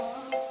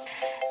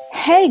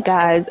Hey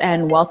guys,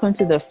 and welcome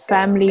to the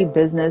Family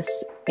Business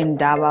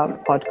Indaba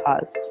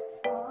podcast.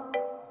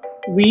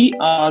 We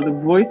are the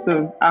voice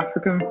of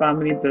African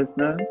family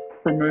business,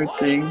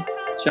 promoting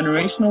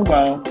generational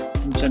wealth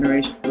and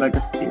generational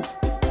legacies.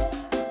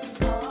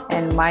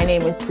 And my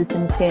name is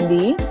Susan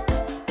Tendi.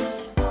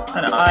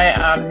 And I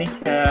am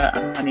Nika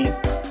Amani.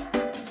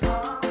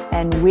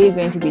 And we're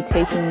going to be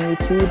taking you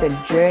through the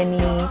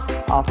journey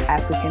of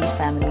African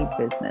family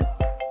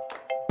business.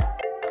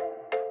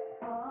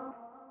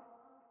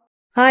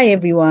 Hi,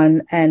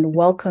 everyone, and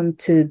welcome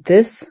to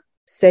this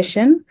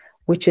session,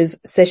 which is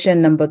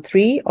session number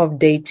 3 of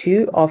day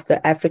 2 of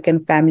the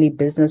African Family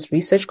Business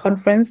Research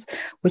Conference,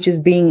 which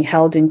is being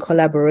held in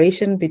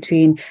collaboration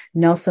between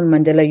Nelson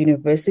Mandela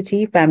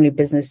University Family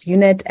Business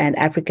Unit and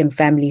African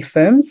Family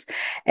Firms.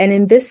 And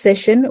in this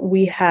session,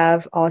 we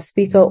have our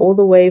speaker all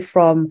the way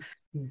from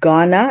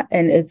Ghana,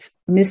 and it's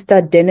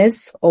Mr.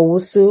 Dennis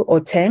Owusu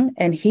Oteng,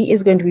 and he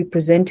is going to be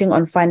presenting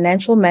on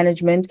financial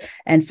management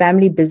and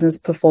family business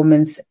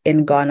performance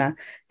in Ghana.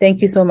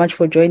 Thank you so much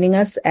for joining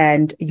us,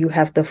 and you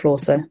have the floor,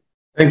 sir.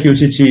 Thank you,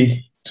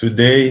 Chichi.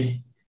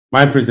 Today,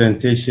 my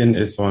presentation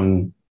is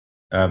on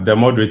the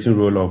moderating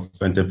role of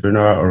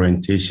entrepreneurial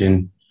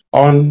orientation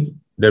on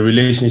the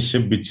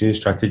relationship between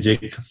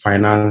strategic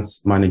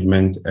finance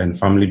management and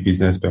family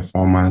business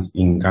performance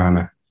in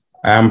Ghana.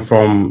 I am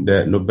from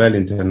the Nobel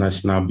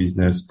International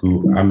Business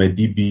School. I'm a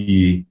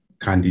DBA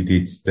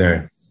candidate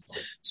there.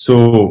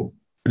 So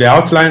the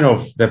outline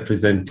of the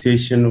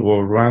presentation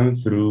will run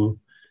through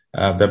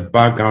the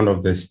background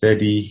of the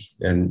study,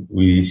 and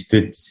we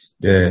state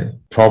the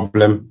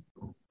problem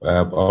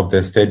of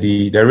the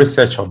study, the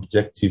research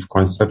objective,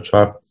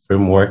 conceptual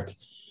framework.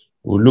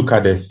 We'll look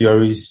at the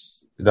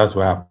theories that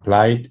were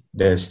applied,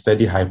 the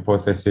study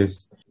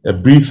hypothesis, a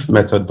brief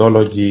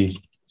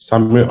methodology,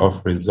 summary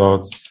of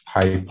results,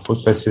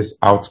 hypothesis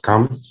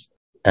outcomes,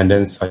 and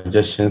then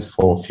suggestions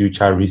for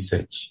future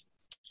research.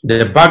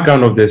 The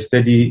background of the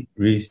study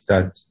reads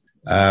that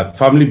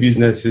family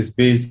businesses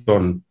based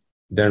on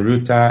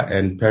Denruta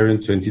and Perrin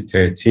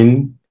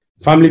 2013,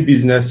 family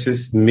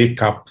businesses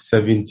make up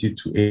 70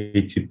 to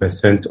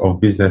 80%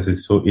 of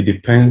businesses. So it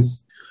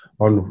depends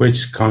on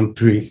which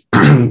country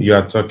you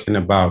are talking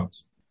about.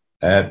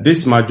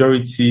 This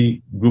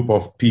majority group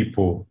of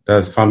people,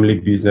 that's family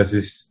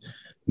businesses,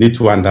 need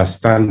to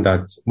understand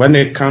that when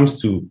it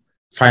comes to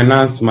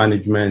finance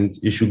management,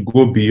 it should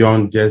go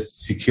beyond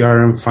just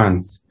securing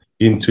funds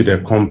into the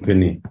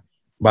company,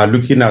 by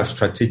looking at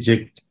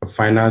strategic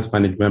finance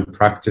management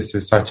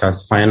practices such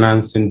as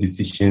financing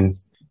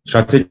decisions,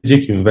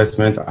 strategic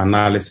investment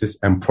analysis,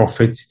 and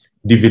profit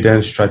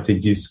dividend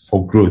strategies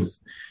for growth.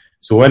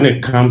 So when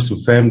it comes to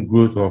firm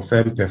growth or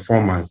firm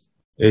performance,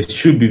 it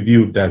should be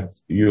viewed that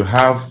you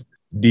have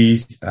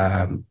these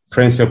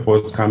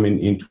principles coming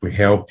in to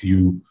help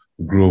you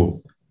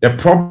grow. The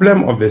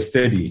problem of the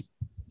study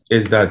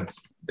is that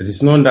it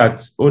is known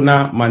that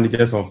owner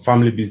managers of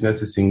family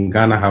businesses in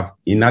Ghana have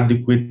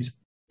inadequate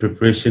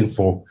preparation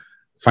for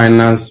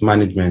finance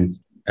management,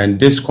 and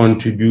this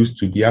contributes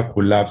to their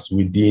collapse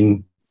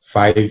within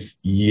 5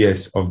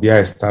 years of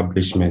their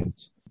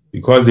establishment.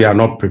 Because they are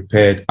not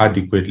prepared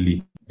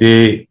adequately,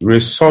 they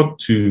resort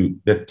to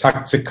the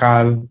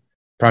tactical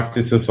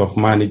practices of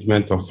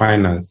management of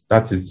finance,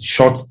 that is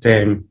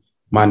short-term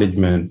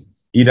management,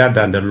 either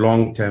than the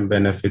long-term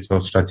benefits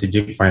of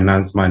strategic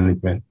finance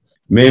management,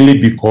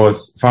 mainly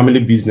because family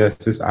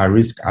businesses are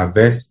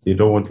risk-averse. They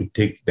don't want to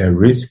take the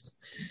risk.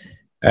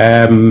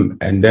 And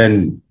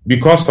then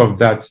because of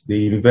that,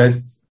 they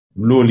invest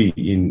lowly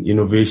in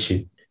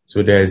innovation.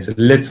 So there's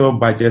little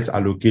budget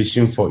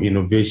allocation for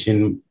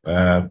innovation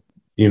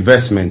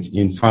investment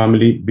in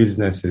family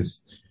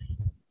businesses.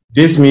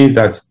 This means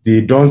that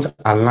they don't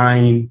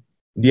align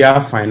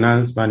their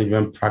finance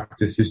management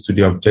practices to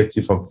the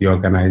objective of the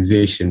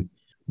organization.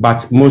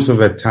 But most of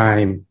the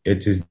time,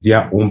 it is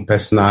their own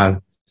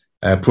personal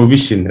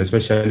provision,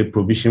 especially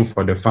provision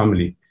for the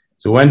family.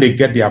 So when they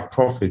get their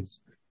profits,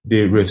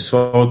 they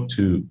resort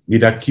to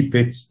either keep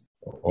it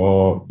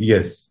or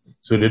yes.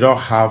 So they don't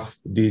have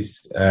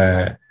this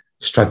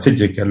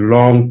strategic and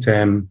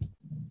long-term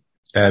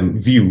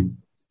view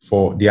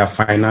for their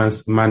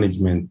finance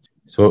management.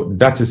 So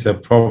that is a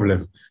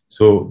problem.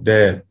 So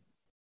the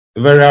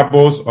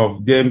variables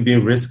of them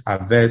being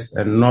risk-averse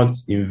and not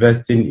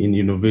investing in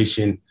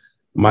innovation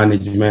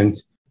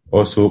management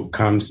also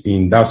comes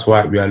in. That's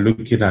why we are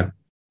looking at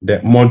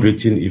the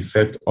moderating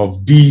effect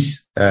of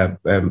these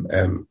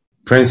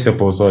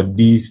principles or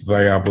these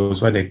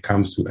variables when it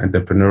comes to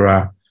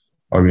entrepreneurial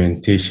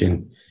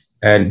orientation.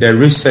 And the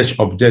research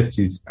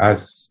objectives,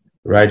 as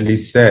rightly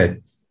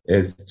said,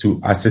 is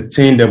to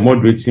ascertain the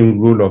moderating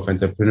role of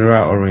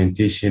entrepreneurial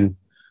orientation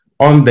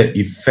on the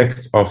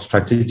effects of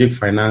strategic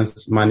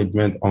finance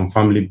management on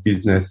family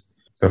business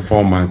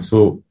performance.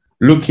 So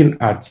looking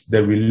at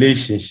the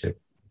relationship,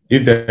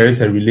 if there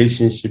is a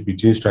relationship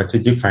between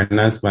strategic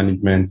finance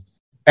management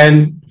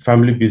and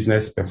family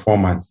business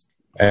performance,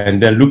 and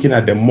then looking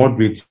at the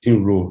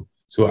moderating role.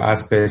 So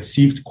as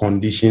perceived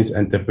conditions,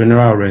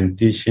 entrepreneurial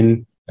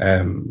orientation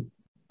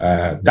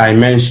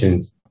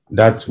dimensions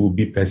that will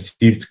be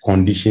perceived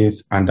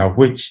conditions under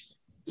which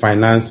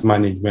finance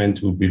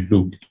management will be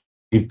looked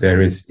if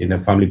there is in a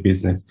family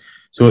business.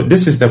 So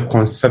this is the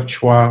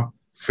conceptual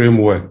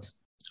framework.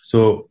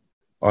 So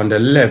on the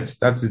left,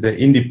 that is the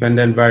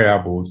independent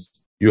variables.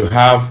 You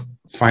have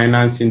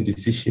financing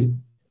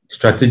decision,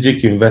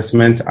 strategic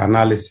investment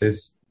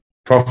analysis,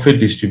 profit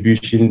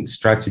distribution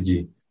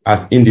strategy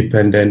as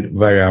independent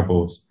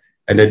variables.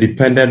 And the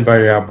dependent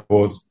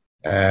variables,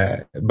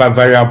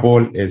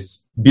 variable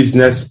is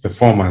business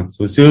performance.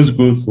 So sales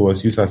growth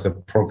was used as a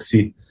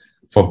proxy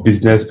for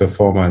business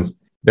performance.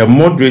 The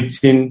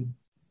moderating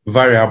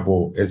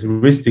variable is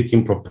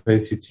risk-taking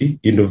propensity,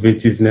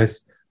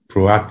 innovativeness,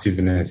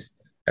 proactiveness.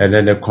 And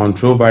then the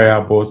control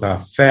variables are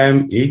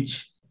firm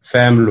age,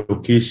 firm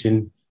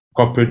location,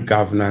 corporate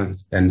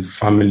governance, and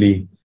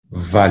family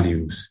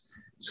values.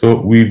 So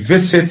we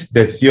visit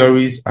the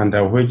theories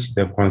under which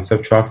the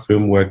conceptual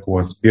framework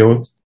was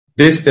built.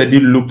 This study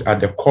looked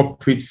at the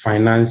corporate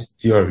finance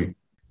theory.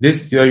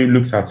 This theory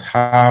looks at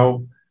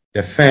how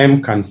the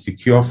firm can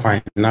secure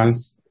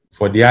finance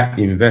for their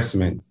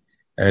investment.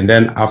 And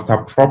then after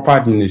proper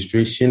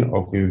administration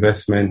of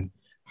investment,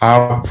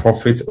 how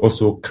profit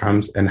also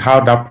comes and how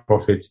that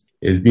profit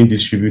is being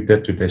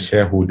distributed to the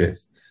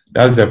shareholders.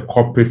 That's the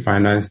corporate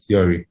finance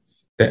theory.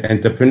 The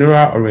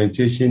entrepreneurial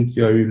orientation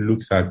theory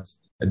looks at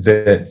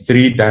the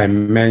 3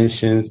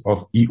 dimensions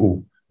of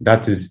EO.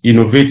 That is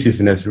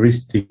innovativeness,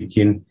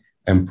 risk-taking,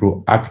 and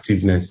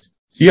proactiveness.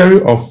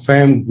 Theory of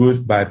Firm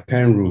Growth by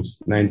Penrose,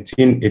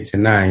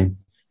 1989,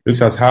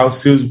 looks at how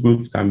sales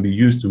growth can be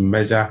used to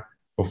measure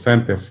for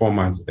firm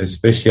performance,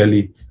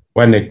 especially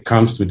when it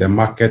comes to the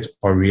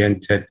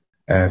market-oriented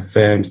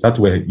firms that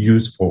were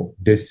used for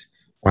this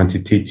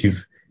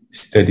quantitative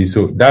study.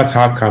 So that's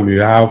how come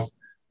you have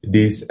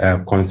this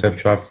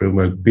conceptual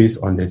framework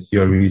based on the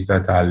theories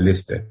that are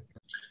listed.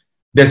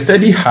 The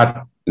study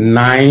had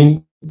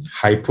 9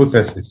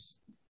 hypotheses.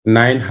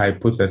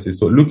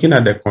 So looking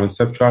at the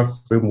conceptual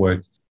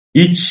framework,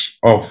 each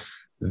of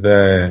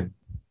the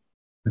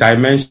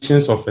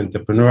dimensions of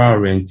entrepreneurial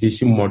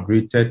orientation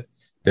moderated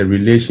the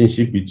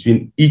relationship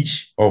between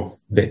each of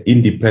the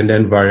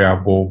independent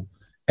variable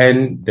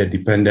and the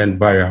dependent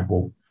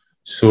variable.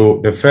 So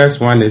the first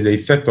one is the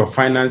effect of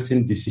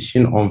financing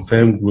decision on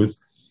firm growth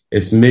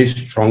is made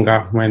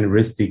stronger when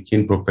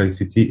risk-taking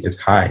propensity is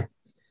high.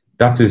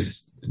 That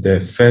is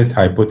the first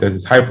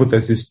hypothesis.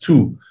 Hypothesis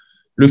 2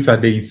 looks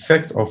at the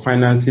effect of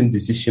financing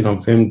decision on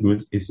firm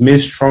growth is made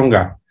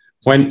stronger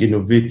when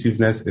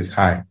innovativeness is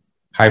high.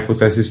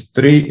 Hypothesis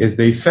 3 is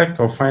the effect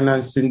of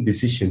financing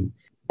decision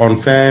on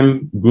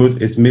firm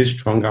growth is made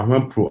stronger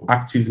when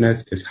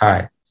proactiveness is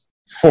high.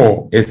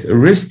 4 is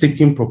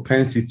risk-taking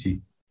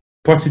propensity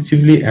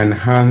positively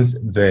enhance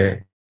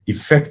the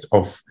effect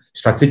of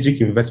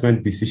strategic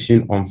investment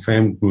decision on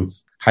firm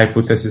growth.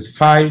 Hypothesis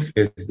 5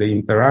 is the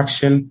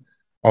interaction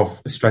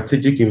of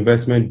strategic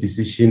investment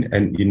decision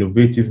and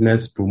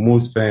innovativeness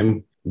promotes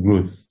firm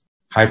growth.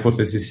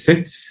 Hypothesis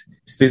 6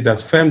 says that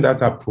firms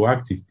that are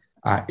proactive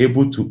are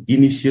able to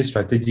initiate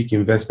strategic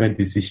investment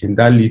decisions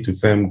that lead to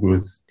firm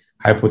growth.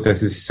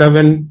 Hypothesis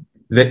 7,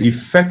 the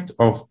effect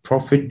of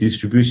profit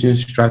distribution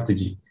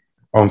strategy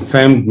on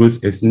firm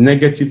growth is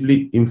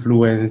negatively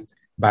influenced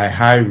by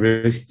high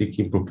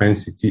risk-taking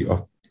propensity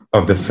of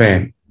the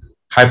firm.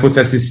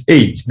 Hypothesis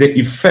 8, the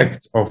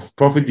effect of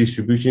profit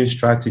distribution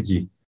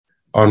strategy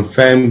on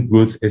firm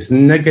growth is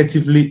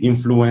negatively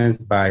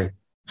influenced by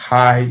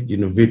high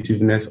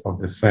innovativeness of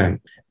the firm.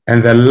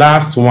 And the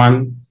last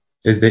one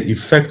is the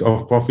effect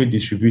of profit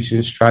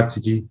distribution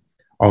strategy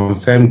on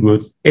firm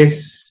growth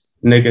is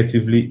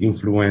negatively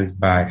influenced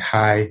by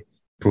high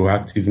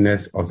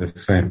proactiveness of the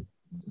firm.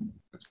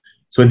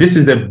 So this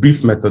is the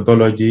brief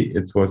methodology.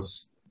 It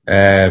was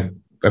a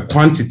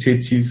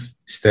quantitative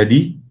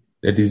study.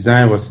 The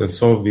design was a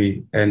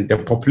survey, and the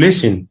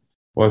population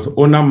was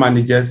owner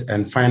managers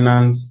and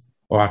finance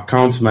or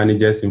accounts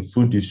managers in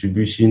food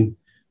distribution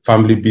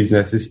family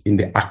businesses in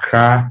the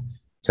Accra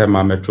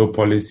Tema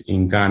metropolis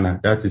in Ghana.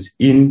 That is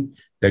in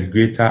the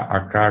greater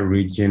Accra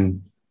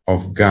region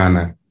of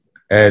Ghana.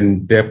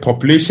 And the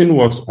population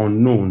was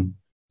unknown.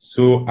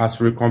 So as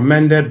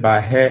recommended by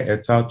Hare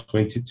et al.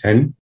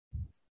 2010,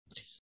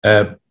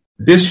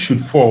 this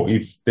should fall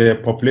if the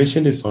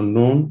population is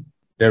unknown.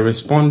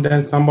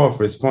 The number of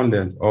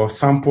respondents or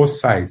sample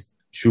size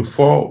should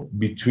fall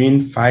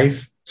between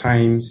 5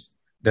 times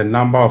the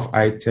number of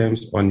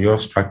items on your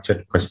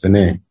structured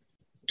questionnaire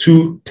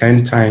to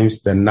 10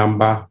 times the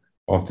number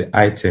of the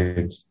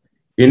items.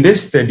 In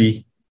this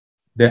study,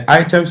 the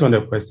items on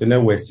the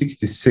questionnaire were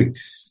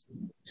 66,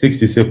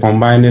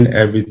 combining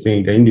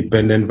everything, the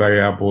independent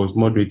variables,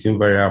 moderating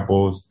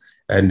variables,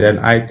 and then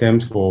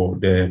items for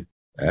the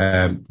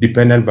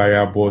dependent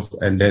variables,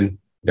 and then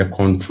the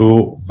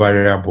control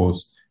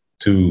variables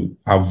to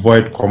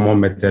avoid common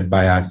method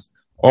bias.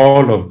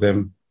 All of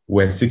them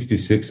were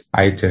 66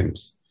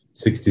 items,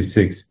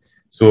 66.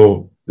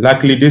 So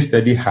luckily this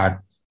study had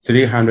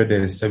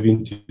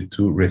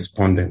 372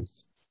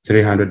 respondents,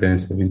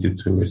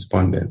 372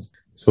 respondents.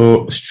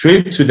 So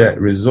straight to the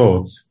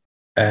results,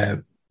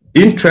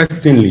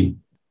 Interestingly,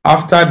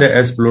 after the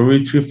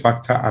exploratory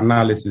factor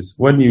analysis,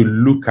 when you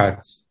look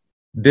at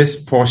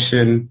this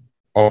portion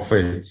of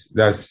it,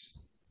 that's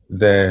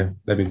the,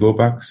 let me go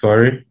back,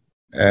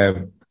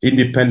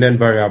 independent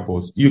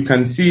variables, you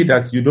can see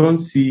that you don't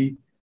see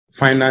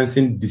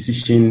financing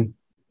decision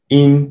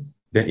in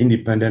the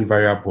independent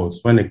variables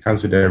when it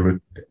comes to the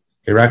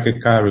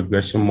hierarchical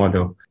regression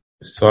model.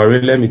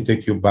 Sorry, let me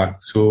take you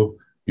back. So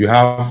you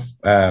have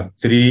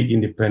 3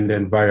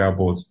 independent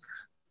variables,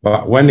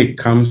 but when it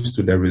comes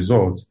to the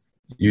results,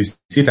 you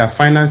see that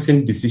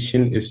financing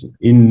decision is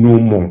in no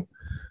more,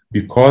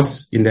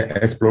 because in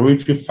the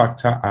exploratory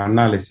factor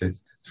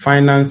analysis,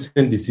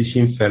 financing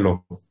decision fell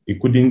off.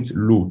 It couldn't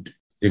load.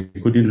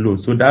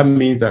 So that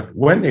means that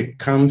when it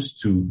comes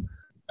to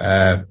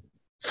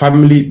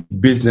family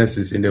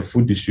businesses in the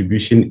food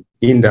distribution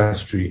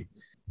industry,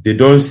 they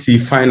don't see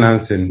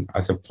financing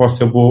as a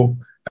possible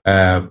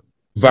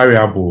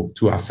variable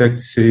to affect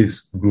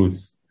sales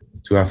growth.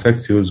 So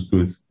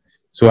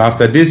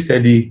after this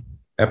study,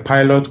 a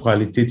pilot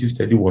qualitative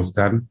study was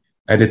done,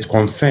 and it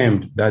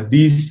confirmed that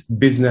these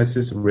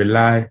businesses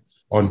rely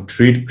on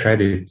trade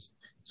credits.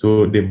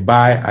 So they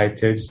buy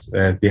items,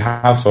 they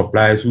have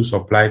suppliers who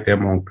supply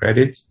them on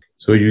credit.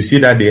 So you see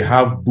that they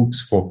have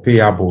books for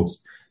payables,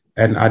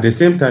 and at the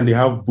same time, they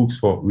have books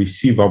for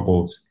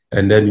receivables.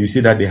 And then you see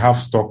that they have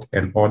stock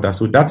and order.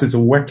 So that is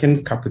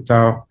working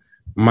capital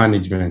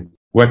management.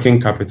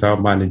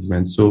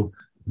 So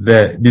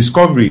the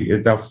discovery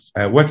is that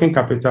working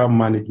capital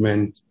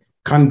management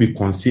can be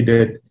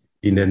considered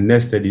in the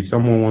next study. If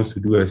someone wants to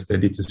do a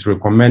study, it is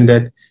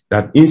recommended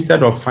that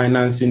instead of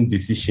financing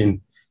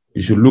decision,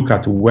 you should look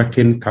at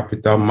working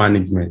capital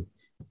management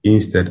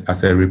instead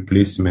as a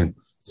replacement.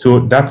 So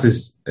that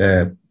is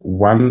the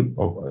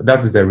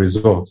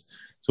result.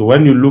 So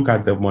when you look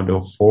at the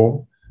model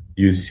 4,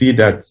 you see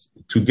that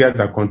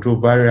together control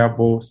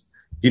variables,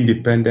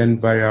 independent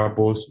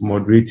variables,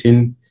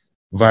 moderating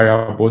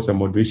variables, and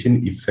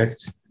moderation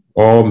effects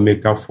all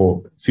make up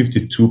for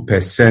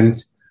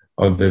 52%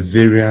 of the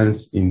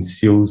variance in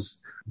sales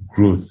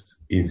growth.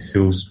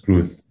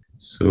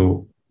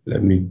 So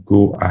let me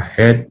go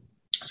ahead.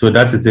 So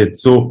that is it.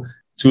 So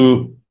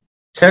to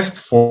test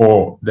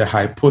for the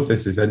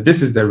hypothesis, and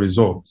this is the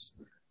results.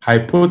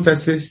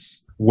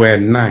 Hypotheses were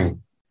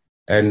 9.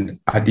 And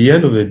at the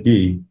end of the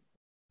day,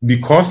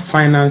 because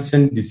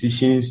financial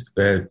decision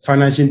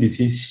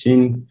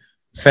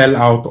fell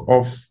out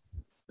of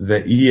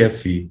the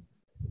EFE,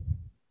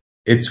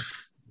 it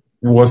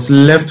was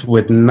left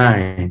with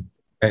 9.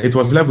 It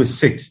was left with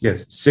 6.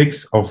 Yes,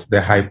 6 of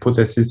the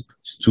hypothesis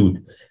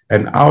stood,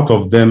 and out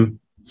of them,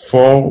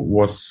 4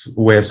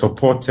 were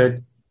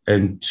supported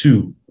and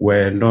 2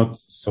 were not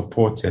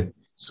supported.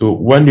 So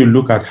when you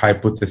look at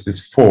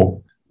hypothesis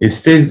 4, it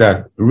says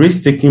that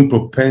risk-taking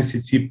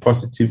propensity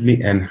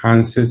positively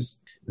enhances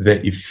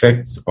the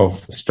effects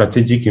of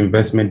strategic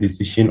investment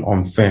decision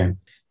on firm.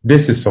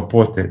 This is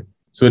supported.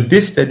 So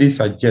this study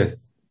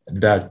suggests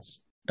that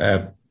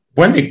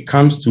when it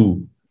comes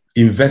to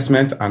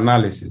investment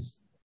analysis,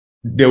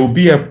 there will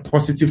be a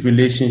positive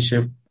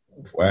relationship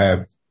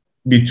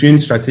between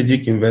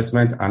strategic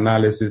investment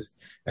analysis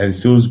and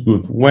sales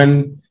growth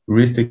when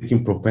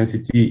risk-taking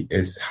propensity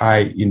is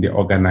high in the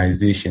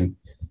organization.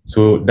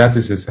 So that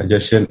is a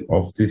suggestion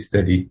of this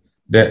study.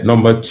 The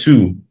number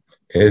 2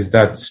 is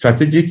that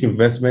strategic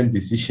investment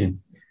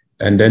decision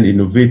and then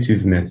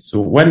innovativeness.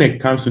 So when it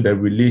comes to the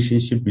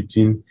relationship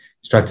between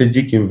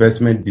strategic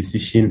investment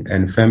decision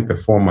and firm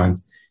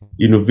performance,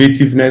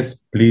 innovativeness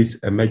plays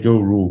a major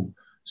role.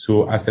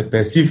 So as a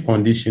perceived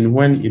condition,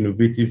 when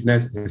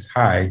innovativeness is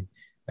high,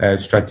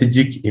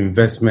 strategic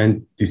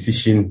investment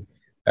decision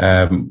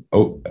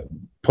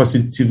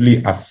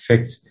positively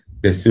affects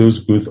the sales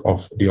growth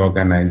of the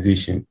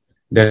organization.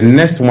 The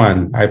next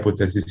one,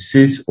 hypothesis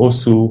 6,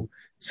 also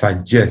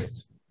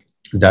suggests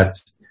that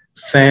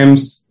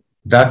firms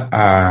that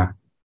are,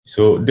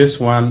 so this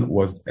one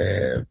was,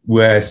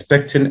 we're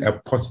expecting a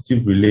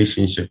positive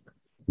relationship,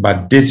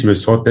 but this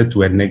resulted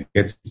to a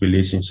negative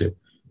relationship.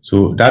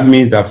 So that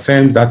means that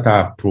firms that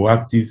are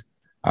proactive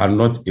are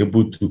not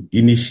able to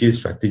initiate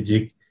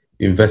strategic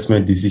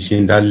investment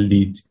decisions that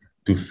lead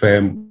to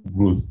firm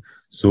growth.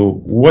 So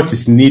what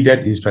is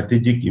needed in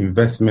strategic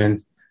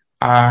investment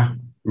are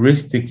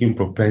risk-taking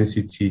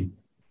propensity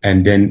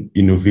and then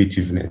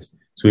innovativeness.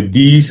 So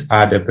these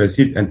are the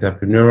perceived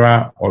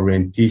entrepreneurial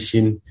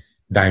orientation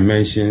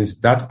dimensions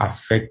that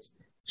affect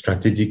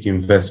strategic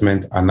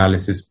investment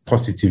analysis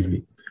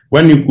positively.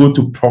 When you go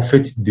to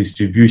profit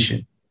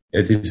distribution,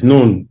 it is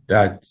known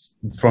that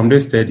from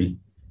this study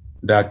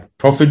that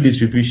profit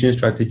distribution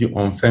strategy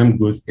on firm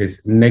growth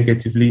is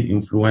negatively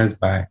influenced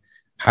by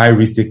high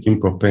risk-taking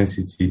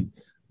propensity,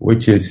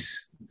 which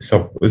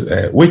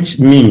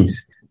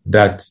means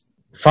that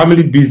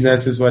family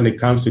businesses, when it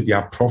comes to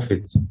their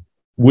profit,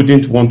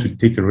 wouldn't want to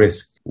take a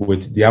risk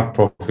with their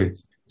profit.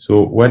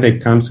 So when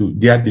it comes to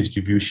their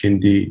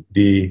distribution,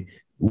 they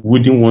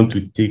wouldn't want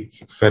to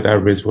take further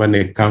risk when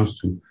it comes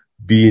to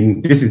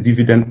being, this is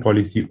dividend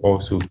policy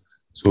also.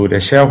 So the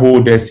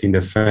shareholders in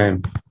the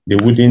firm, they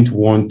wouldn't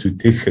want to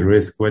take a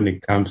risk when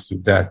it comes to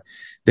that.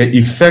 The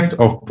effect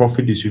of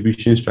profit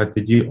distribution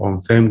strategy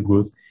on firm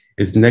growth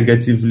is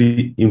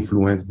negatively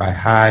influenced by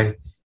high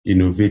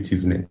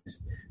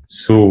innovativeness.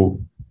 So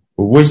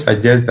we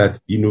suggest that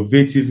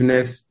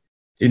innovativeness,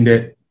 in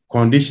the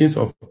conditions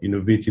of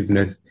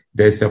innovativeness,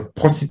 there's a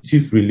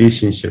positive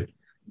relationship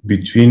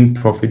between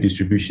profit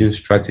distribution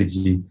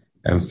strategy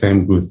and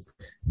firm growth.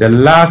 The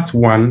last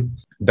one,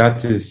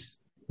 that is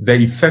the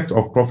effect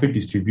of profit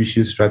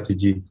distribution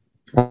strategy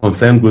on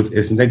firm growth,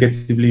 is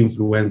negatively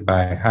influenced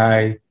by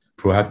high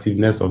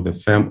proactiveness of the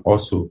firm,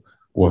 also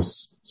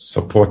was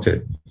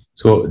supported.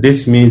 So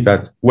this means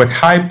that with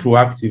high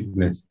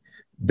proactiveness,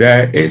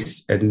 there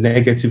is a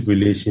negative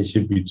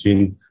relationship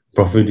between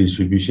profit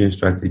distribution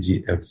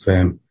strategy and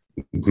firm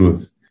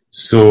growth.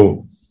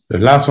 So the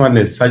last one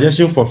is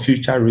suggestion for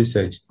future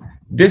research.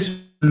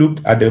 This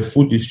looked at the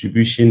food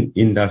distribution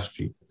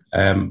industry.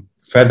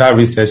 Further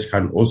research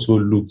can also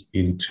look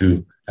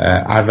into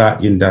other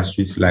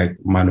industries like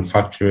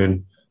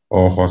manufacturing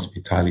or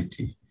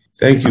hospitality.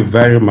 Thank you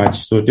very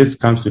much. So this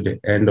comes to the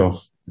end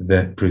of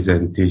the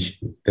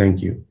presentation.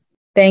 Thank you.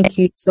 Thank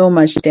you so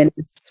much,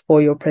 Dennis,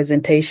 for your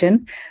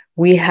presentation.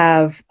 We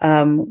have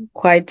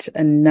quite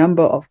a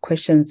number of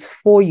questions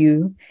for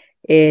you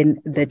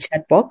in the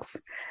chat box.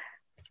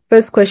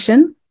 First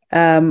question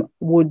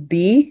would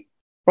be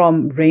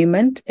from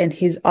Raymond, and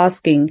he's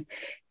asking,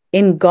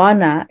 in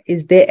Ghana,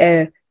 is there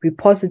a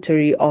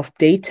repository of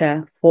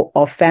data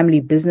of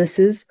family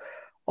businesses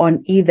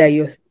on either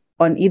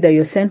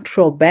your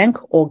central bank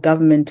or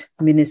government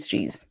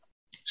ministries?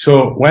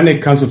 So when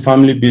it comes to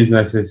family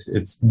businesses,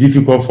 it's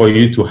difficult for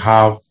you to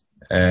have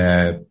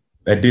a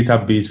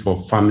database for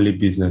family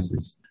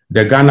businesses.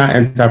 The Ghana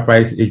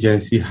Enterprise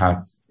Agency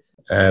has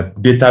a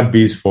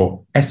database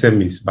for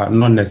SMEs, but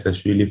not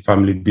necessarily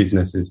family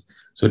businesses.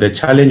 So the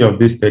challenge of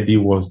this study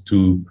was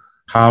to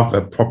have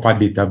a proper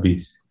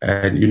database.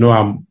 And,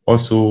 I'm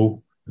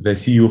also the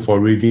CEO for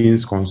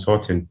Ravens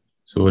Consulting.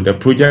 So the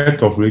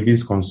project of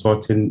Ravens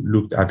Consulting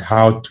looked at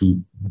how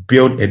to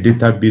build a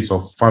database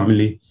of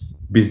family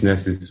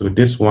businesses. So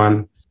this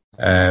one,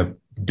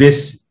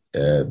 this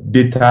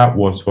data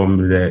was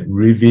from the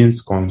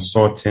Ravens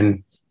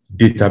Consulting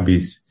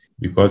database,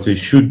 because it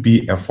should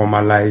be a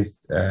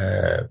formalized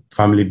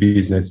family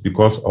business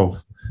because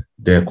of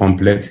the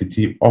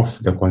complexity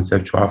of the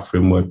conceptual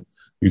framework.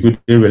 We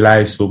couldn't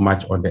rely so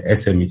much on the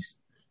SMEs.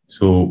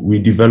 So we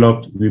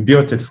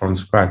built it from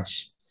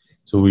scratch.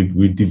 So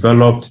we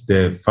developed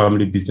the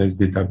family business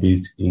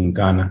database in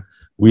Ghana.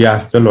 We are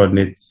still on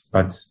it,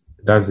 but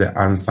that's the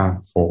answer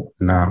for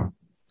now.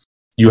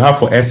 You have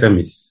for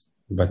SMEs,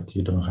 but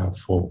you don't have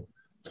for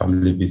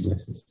family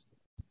businesses.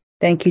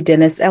 Thank you,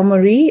 Dennis.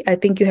 Elmarie, I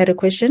think you had a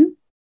question.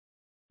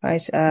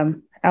 Right.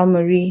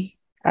 Elmarie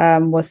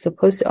was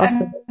supposed to ask.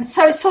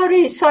 So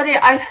sorry.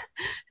 I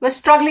was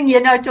struggling, to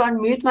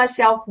unmute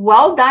myself.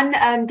 Well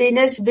done,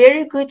 Dennis.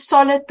 Very good,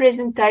 solid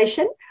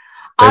presentation.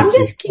 I'm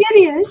just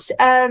curious,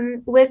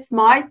 with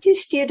my two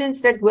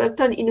students that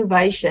worked on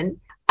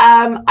innovation,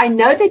 I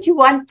know that you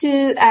want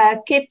to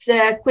keep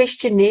the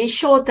questionnaire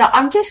shorter.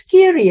 I'm just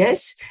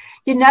curious,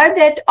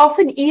 that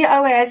often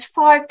EO has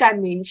 5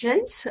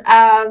 dimensions.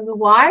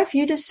 Why have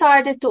you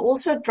decided to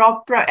also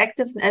drop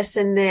proactiveness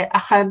and the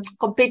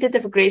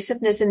competitive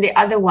aggressiveness in the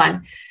other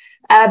one?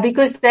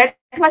 Because that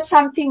was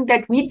something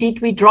that we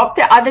did. We dropped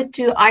the other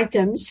 2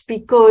 items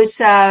because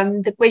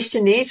the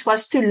questionnaires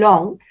was too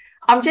long.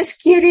 I'm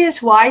just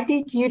curious, why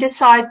did you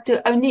decide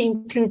to only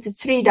include the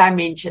 3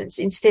 dimensions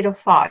instead of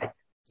 5?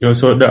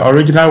 So the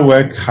original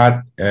work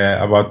had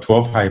about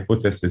 12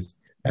 hypotheses,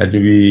 and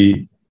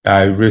we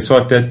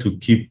resorted to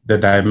keep the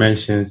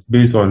dimensions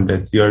based on the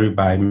theory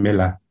by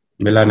Miller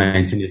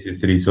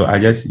 1983. So I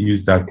just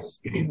used that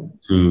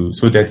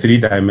so the 3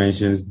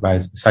 dimensions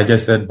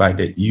suggested by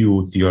the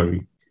EO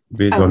theory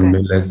based on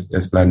Miller's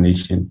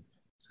explanation.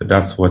 So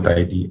that's what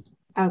I did.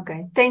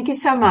 Okay. Thank you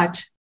so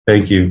much.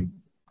 Thank you.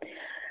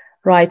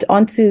 Right.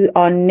 On to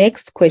our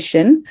next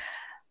question.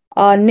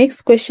 Our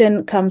next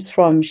question comes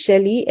from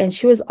Shelley, and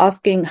she was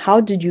asking, how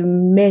did you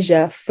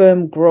measure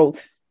firm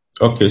growth?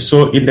 Okay,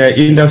 so in the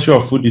industry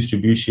of food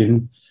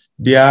distribution,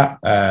 their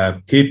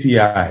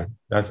KPI,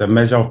 that's a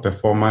measure of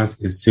performance,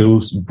 is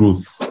sales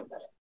growth.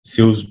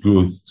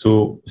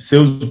 So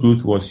sales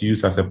growth was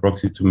used as a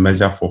proxy to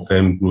measure for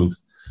firm growth.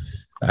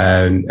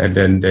 And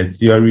then the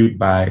theory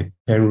by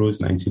Penrose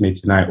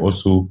 1989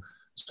 also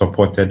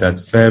supported that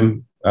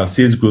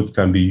sales growth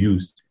can be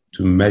used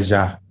to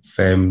measure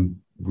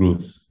firm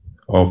growth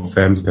or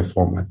firm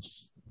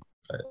performance.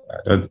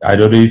 I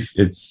don't know if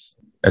it's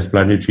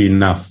explanatory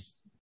enough.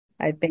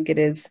 I think it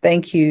is.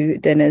 Thank you,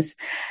 Dennis.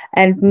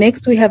 And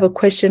next we have a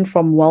question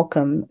from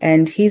Welcome,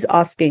 and he's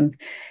asking,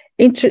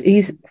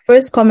 he's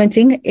first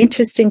commenting,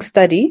 interesting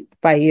study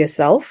by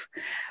yourself.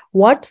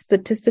 What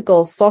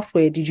statistical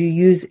software did you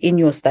use in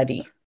your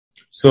study?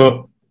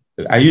 So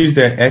I used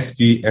the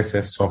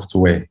SPSS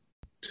software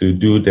to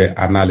do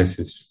the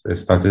analysis, the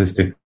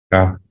statistical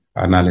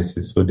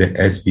analysis. So the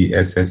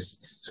SPSS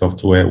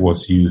software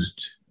was used.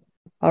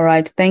 All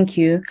right. Thank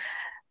you.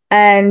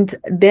 And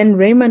then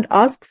Raymond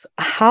asks,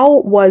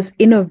 how was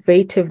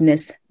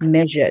innovativeness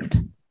measured?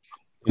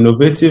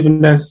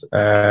 Innovativeness,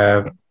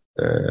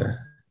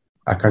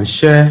 I can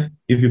share,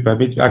 if you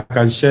permit, I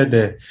can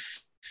share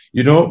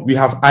we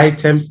have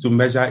items to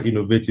measure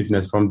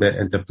innovativeness from the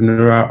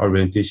entrepreneurial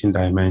orientation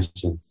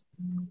dimensions.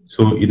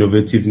 So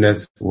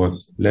innovativeness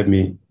was,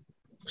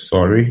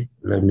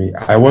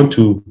 I want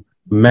to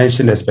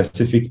mention a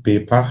specific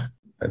paper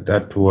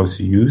that was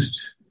used.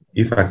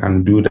 If I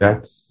can do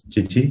that,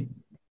 Chichi.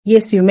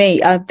 Yes, you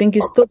may. I think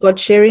you still got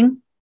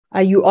sharing.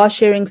 You are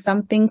sharing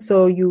something,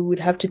 so you would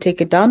have to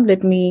take it down.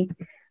 Let me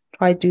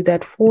try to do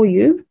that for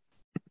you.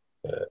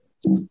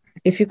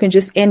 If you can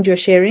just end your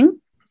sharing.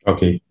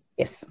 Okay.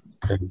 Yes.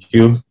 Thank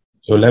you.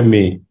 So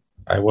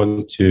I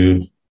want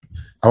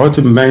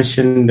to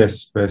mention the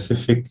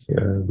specific,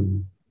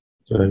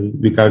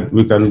 we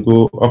can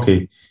go,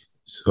 okay.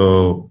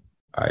 So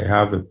I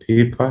have a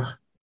paper,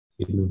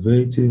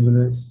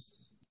 innovativeness,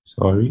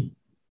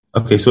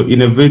 Okay, so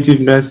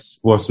innovativeness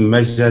was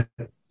measured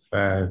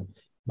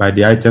by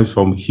the items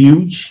from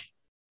huge.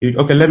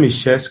 Okay, let me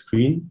share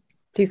screen.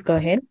 Please go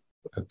ahead.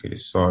 Okay,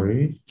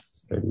 sorry.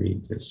 Let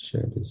me just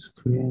share the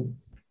screen.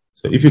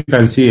 So if you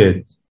can see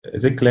it,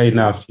 is it clear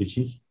enough,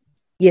 Chichi?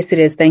 Yes, it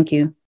is. Thank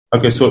you.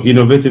 Okay, so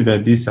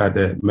innovativeness, these are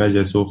the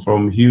measures. So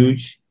from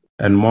Hughes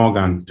and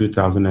Morgan,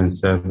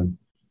 2007,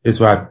 this is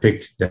why I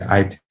picked the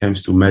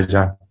items to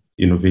measure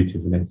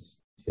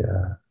innovativeness.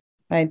 Yeah.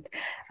 Right.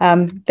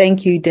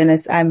 Thank you,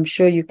 Dennis. I'm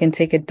sure you can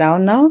take it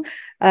down now.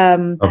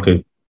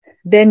 Okay.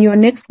 Then your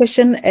next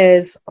question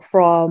is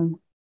from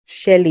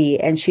Shelley,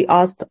 and she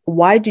asked,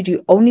 why did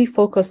you only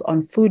focus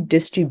on food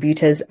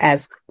distributors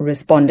as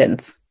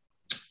respondents?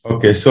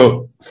 Okay,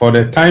 so for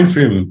the time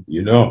frame,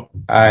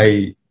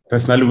 I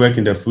personally work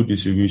in the food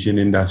distribution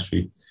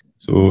industry.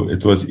 So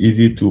it was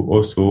easy to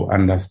also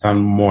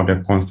understand more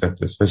the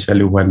concept,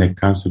 especially when it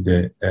comes to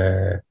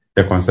the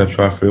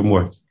conceptual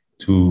framework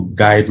to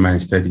guide my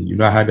study.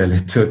 I had a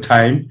little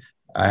time.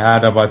 I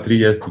had about 3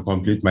 years to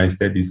complete my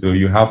study. So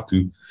you have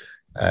to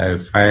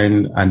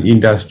find an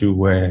industry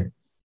where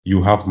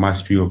you have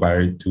mastery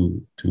over it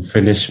to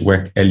finish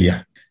work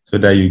earlier so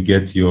that you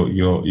get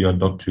your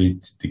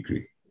doctorate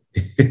degree.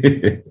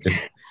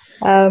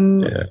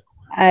 Yeah.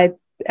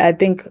 I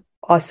think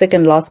our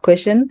second last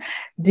question,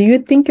 do you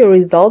think your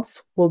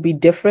results will be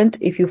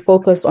different if you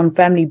focus on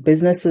family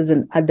businesses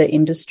and other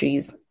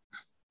industries?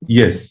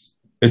 Yes,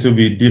 it will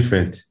be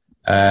different,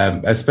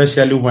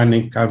 especially when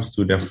it comes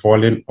to the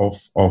falling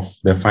off of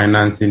the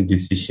financing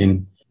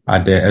decision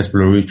at the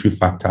exploratory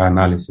factor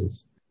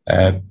analysis.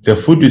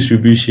 The food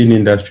distribution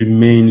industry,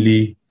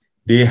 mainly,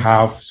 they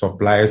have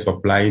suppliers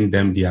supplying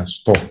them their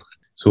stock.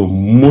 So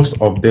most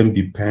of them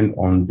depend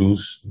on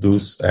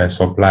those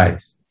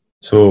supplies.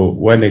 So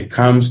when it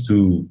comes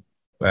to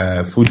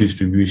food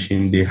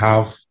distribution, they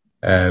have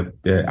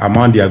the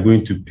amount they are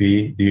going to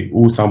pay. They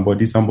owe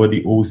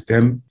somebody owes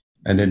them,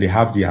 and then they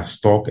have their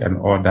stock and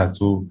all that.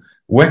 So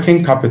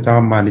working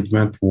capital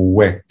management will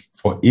work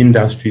for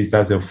industries,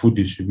 that's the food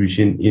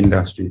distribution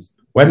industries.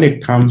 When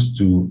it comes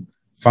to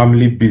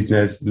family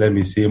business, let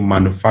me say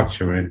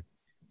manufacturing,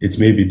 it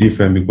may be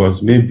different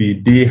because maybe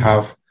they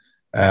have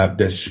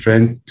the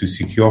strength to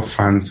secure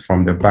funds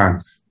from the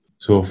banks.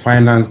 So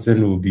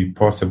financing will be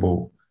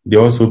possible. They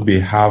also may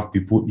have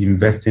people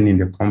investing in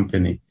the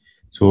company.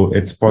 So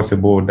it's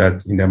possible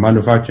that in the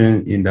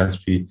manufacturing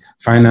industry,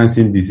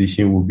 financing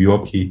decision will be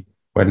okay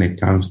when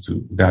it comes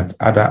to that.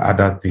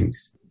 Other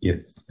things.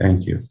 Yes.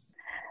 Thank you.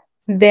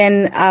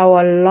 Then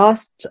our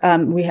last,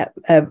 we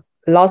have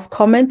last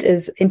comment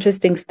is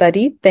interesting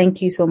study.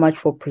 Thank you so much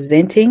for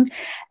presenting.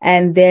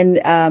 And then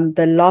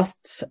the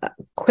last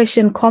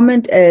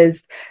comment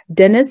is,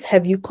 Dennis,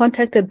 have you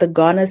contacted the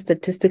Ghana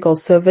Statistical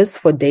Service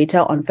for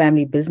data on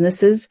family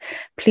businesses?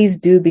 Please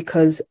do,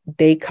 because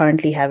they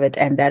currently have it,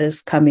 and that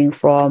is coming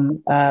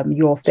from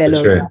your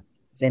fellow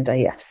presenter.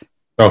 Yes.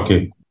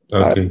 Okay.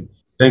 Right.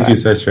 Thank you,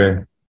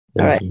 Sachet.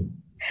 Thank you.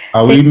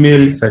 I'll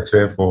email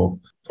Sachet for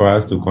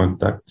us to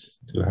contact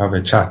to have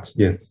a chat.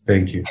 Yes.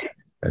 Thank you.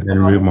 And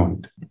then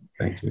Raymond.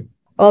 Thank you.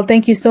 Well,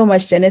 thank you so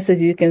much, Dennis.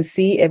 As you can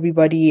see,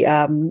 everybody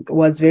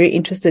was very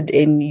interested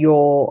in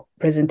your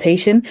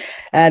presentation.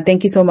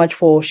 Thank you so much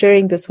for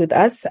sharing this with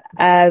us.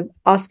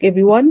 Ask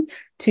everyone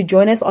to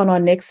join us on our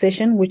next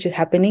session, which is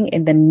happening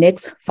in the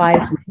next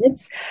 5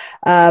 minutes.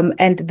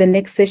 And the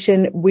next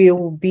session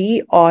will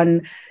be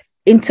on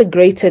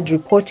integrated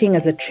reporting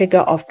as a trigger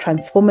of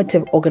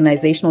transformative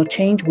organizational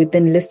change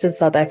within listed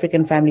South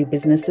African family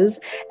businesses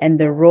and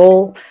the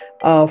role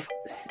of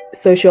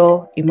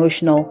social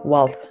emotional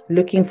wealth.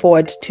 Looking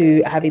forward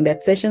to having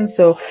that session.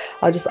 So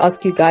I'll just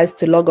ask you guys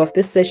to log off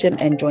this session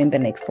and join the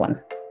next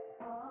one.